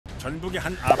전북의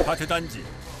한 아파트 단지.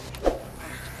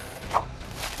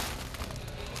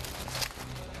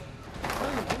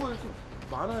 아니 뭐가 이렇게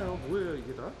많아요? 뭐예요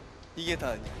이게 다? 이게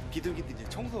다 비둘기들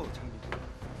청소 장비죠.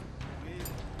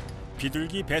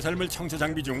 비둘기 배설물 청소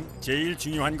장비 중 제일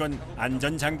중요한 건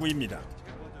안전 장구입니다.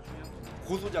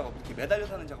 고소 작업, 이렇게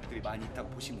매달려서 하는 작업들이 많이 있다고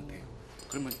보시면 돼요.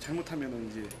 그러면 잘못하면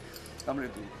이제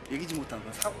아무래도 예기치 못한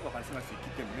그런 사고가 발생할 수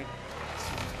있기 때문에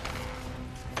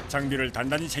장비를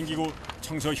단단히 챙기고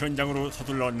청소 현장으로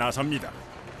서둘러 나섭니다.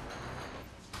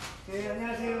 네,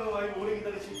 안녕하세요. 아이고 오래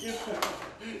기다리셨죠?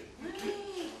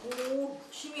 오,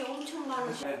 짐이 엄청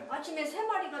많으시네. 네. 아침에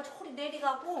 3마리가 저리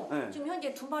내려가고 네. 지금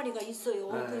현재 2마리가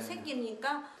있어요. 네. 그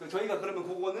새끼니까 저희가 그러면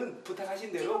그거는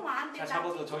부탁하신 대로 지금 안 잘 된다.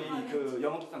 잡아서 저희 그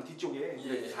영업상 뒤쪽에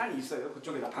이제 산이 있어요.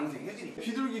 그쪽에다 방생해드릴게요.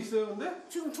 비둘기 있어요 근데?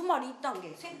 지금 2마리 있단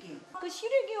게 새끼. 그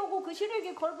시래기 오고 그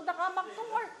시래기 걸고다가 막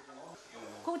똥을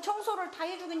그 청소를 다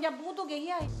해주고 이제 못 오게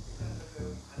해야 해.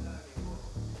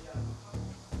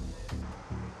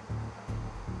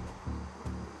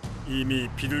 이미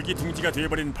비둘기 둥지가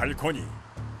되어버린 발코니.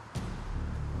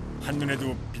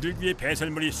 한눈에도 비둘기의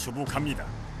배설물이 수북합니다.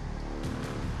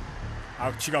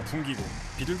 악취가 풍기고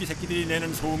비둘기 새끼들이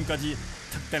내는 소음까지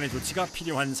특단의 조치가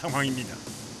필요한 상황입니다.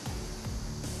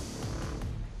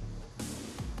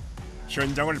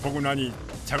 현장을 보고 나니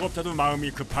작업자도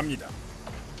마음이 급합니다.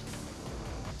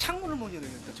 창문을 먼저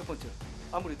열어요. 일단 첫 번째.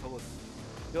 아무리 더워도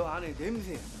여 안에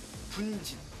냄새,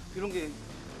 분진 이런 게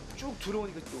쭉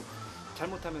들어오니까 또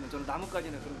잘못하면 저는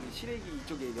나뭇가지나 그런 게 시래기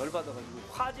이쪽에 열받아가지고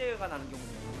화재가 나는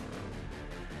경우가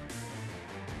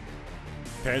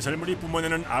배설물이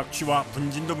뿜어내는 악취와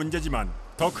분진도 문제지만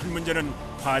더 큰 문제는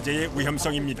화재의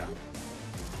위험성입니다.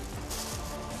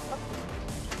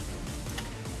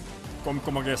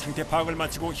 꼼꼼하게 상태 파악을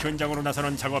마치고 현장으로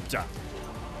나서는 작업자.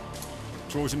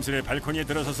 조심스레 발코니에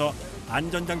들어서서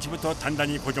안전장치부터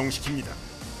단단히 고정시킵니다.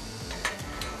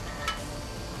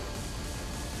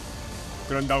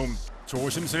 그런 다음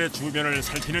조심스레 주변을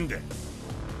살피는데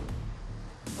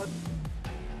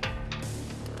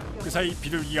그 사이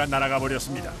비둘기가 날아가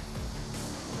버렸습니다.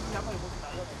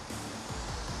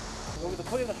 여기서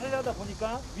소리가 살려다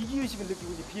보니까 위기의식을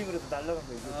느끼고 이제 비행을 해서 날아간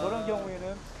거예요. 저런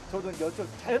경우에는 저도 이제 어쩔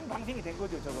자연 방생이 된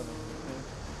거죠, 저거는.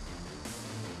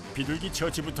 비둘기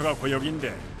처치부터가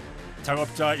고역인데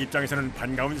작업자 입장에서는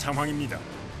반가운 상황입니다.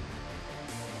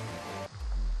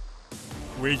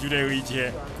 외줄에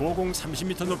의지해 고공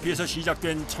 30m 높이에서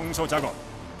시작된 청소 작업.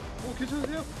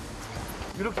 괜찮으세요?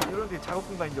 이렇게 이런 데 작업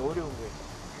공간이 이제 어려운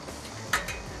거예요.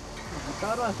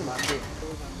 따로 하시면 안 돼요.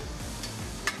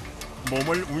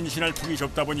 몸을 운신할 폭이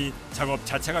좁다 보니 작업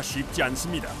자체가 쉽지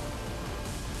않습니다.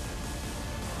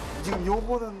 지금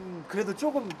요거는 그래도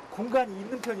조금 공간이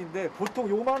있는 편인데 보통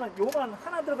요만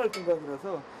하나 들어갈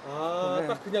공간이라서 네.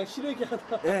 딱 그냥 시래기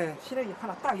하나. 네, 시래기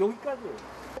하나 딱 여기까지예요.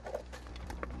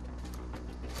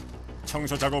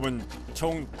 청소 작업은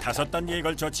총 5단계에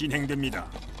걸쳐 진행됩니다.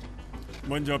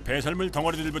 먼저 배설물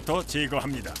덩어리들부터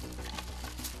제거합니다.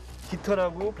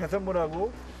 깃털하고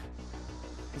배설물하고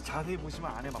자세히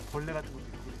보시면 안에 막 벌레 같은 것도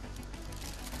있고.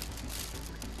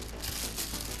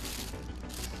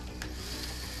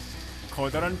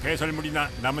 커다란 배설물이나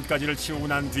나뭇가지를 치우고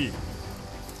난 뒤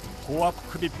고압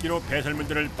흡입기로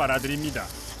배설물들을 빨아들입니다.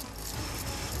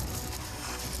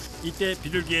 이때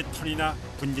비둘기의 털이나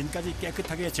분진까지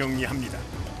깨끗하게 정리합니다.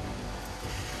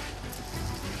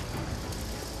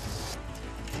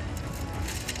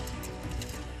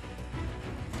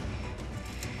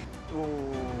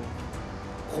 또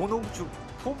고농축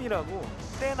폼이라고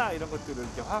때나 이런 것들을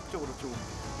이렇게 화학적으로 좀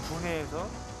분해해서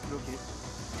이렇게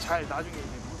잘 나중에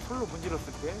이제 솔로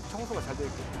문질렀을 때 청소가 잘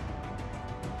되겠거든요.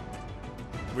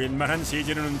 웬만한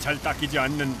세제로는 잘 닦이지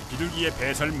않는 비둘기의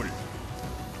배설물.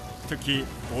 특히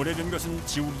오래된 것은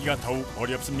지우기가 더욱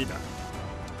어렵습니다.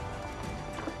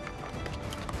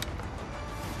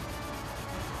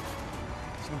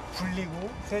 지금 불리고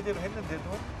세제로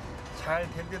했는데도 잘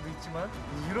된 데도 있지만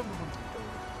이런 부분도 있다고.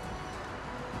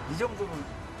 이 정도로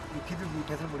이 비둘기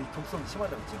배설물이 독성이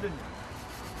심하다고 찌들면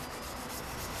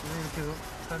이렇게 해서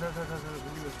살살살살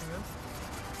물리고 치면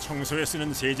청소에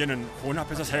쓰는 세제는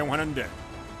혼합해서 사용하는데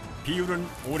비율은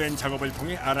오랜 작업을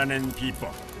통해 알아낸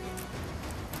비법.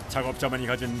 작업자만이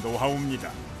가진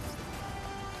노하우입니다.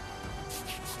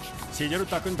 세제로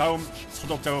닦은 다음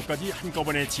소독 작업까지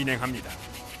한꺼번에 진행합니다.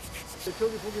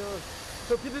 저기 보면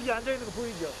저 비둘기 앉아있는 거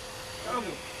보이죠?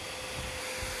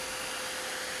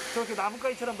 저렇게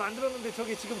나뭇가지처럼 만들었는데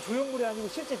저게 지금 조형물이 아니고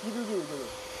실제 비둘기예요. 저게.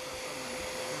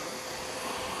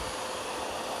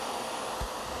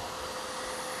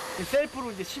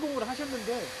 셀프로 이제 시공을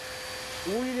하셨는데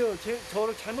오히려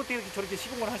저를 잘못되게 저렇게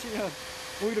시공을 하시면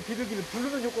오히려 비둘기를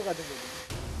부르는 효과가 된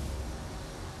거죠.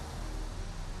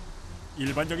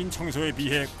 일반적인 청소에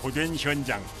비해 고된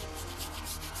현장.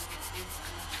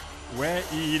 왜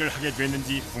이 일을 하게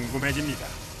됐는지 궁금해집니다.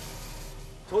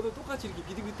 저도 똑같이 이렇게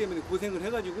비둘기 때문에 고생을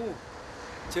해가지고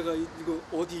제가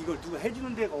이걸 누가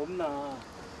해주는 데가 없나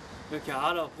이렇게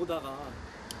알아보다가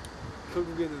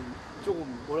결국에는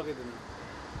조금 뭐라 해야 되나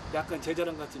약간 제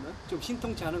자랑 같지만 좀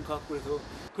신통치 않은 것 같고 그래서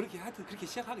그렇게 하여튼 그렇게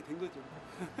시작하게 된 거죠.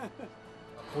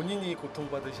 본인이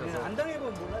고통받으셔서 안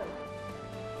당해보면 몰라요.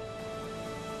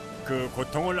 그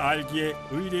고통을 알기에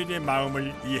의뢰인의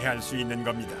마음을 이해할 수 있는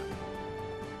겁니다.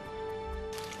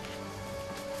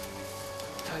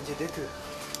 자 이제 네트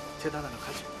재단하러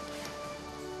가죠.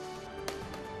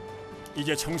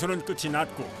 이제 청소는 끝이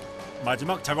났고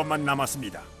마지막 작업만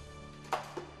남았습니다.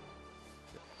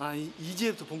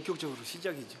 이제부터 본격적으로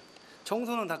시작이죠.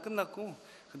 청소는 다 끝났고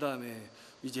그 다음에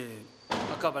이제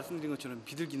아까 말씀드린 것처럼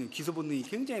비둘기는 기소 본능이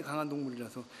굉장히 강한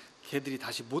동물이라서 개들이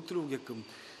다시 못 들어오게끔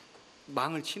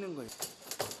망을 치는 거예요.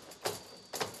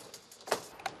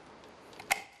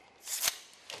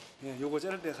 예, 요거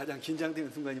자를 때 가장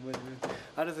긴장되는 순간이 뭐냐면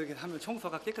알아서 이렇게 하면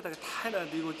청소가 깨끗하게 다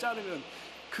해놨는데 이거 자르면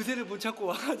그새를 못 찾고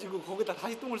와가지고 거기다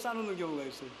다시 똥을 싸놓는 경우가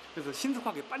있어요. 그래서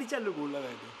신속하게 빨리 자르고 올라가야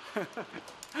돼요.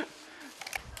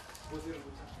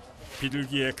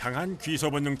 비둘기의 강한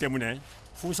귀소 본능 때문에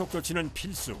후속 조치는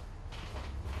필수.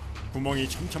 구멍이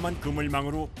촘촘한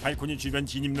그물망으로 발코니 주변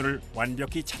진입로를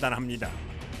완벽히 차단합니다.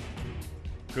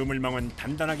 그물망은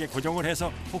단단하게 고정을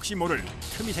해서 혹시 모를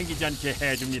틈이 생기지 않게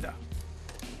해줍니다.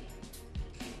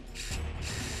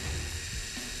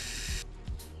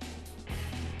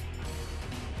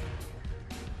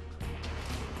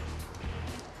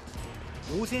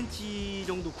 (5cm)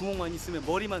 정도 구멍만 있으면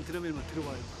머리만 들어밀면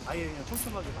들어와요. 아예 그냥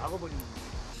촘촘하게 막아버리는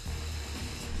거예요.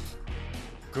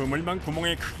 그물망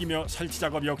구멍의 크기며 설치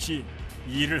작업 역시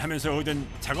이 일을 하면서 얻은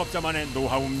작업자만의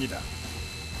노하우입니다.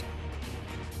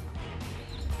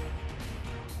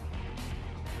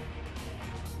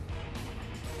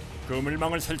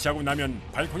 그물망을 설치하고 나면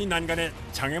발코니 난간에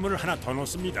장애물을 하나 더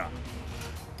놓습니다.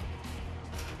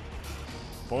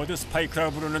 버드 스파이크라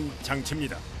부르는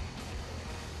장치입니다.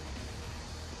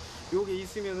 요게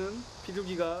있으면은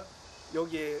비둘기가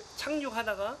여기에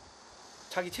착륙하다가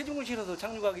자기 체중을 실어서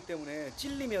착륙하기 때문에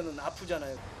찔리면은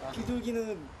아프잖아요.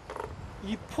 비둘기는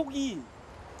이 폭이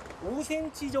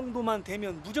 5cm 정도만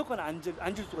되면 무조건 앉을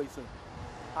수가 있어요.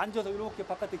 앉아서 이렇게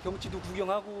바깥에 경치도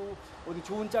구경하고 어디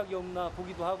좋은 짝이 없나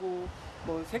보기도 하고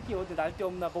뭐 새끼 어디 날 데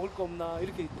없나 먹을 거 없나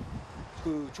이렇게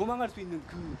그 조망할 수 있는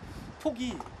그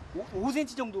폭이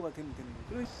 5cm 정도가 되면 되는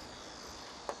거예요.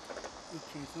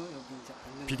 이렇게 해서 여기 이제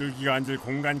앉는 비둘기가 앉을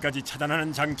공간까지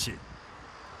차단하는 장치.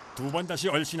 두 번 다시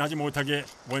얼씬하지 못하게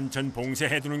원천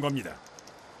봉쇄해두는 겁니다.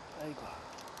 아이고.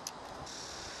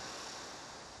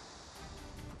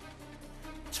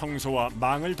 청소와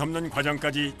망을 덮는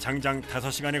과정까지 장장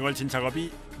 5시간에 걸친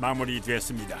작업이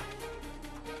마무리됐습니다.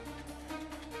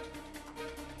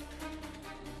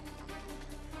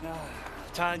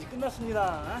 자 이제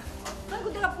끝났습니다. 아이고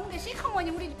내가 본 게 시커머니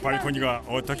우리 발코니가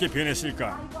어떻게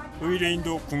변했을까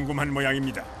의뢰인도 궁금한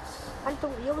모양입니다.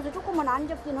 발톱 여기서 조금만 안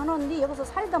접기는 하는데 여기서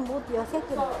살다 못 뛰어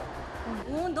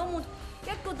새끼는. 너무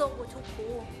깨끗하고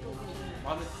좋고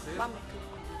마음에 드세요? 마음에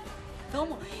들고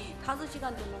너무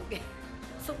 5시간도 넘게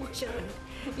쓰고 싫어요.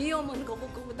 위험한 거고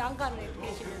그거 난간에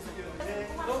계시면서.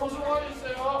 너무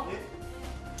수고하셨어요.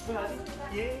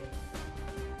 예.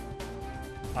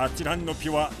 아찔한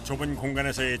높이와 좁은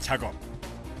공간에서의 작업.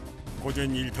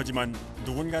 고된 일터지만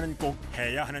누군가는 꼭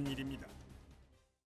해야 하는 일입니다.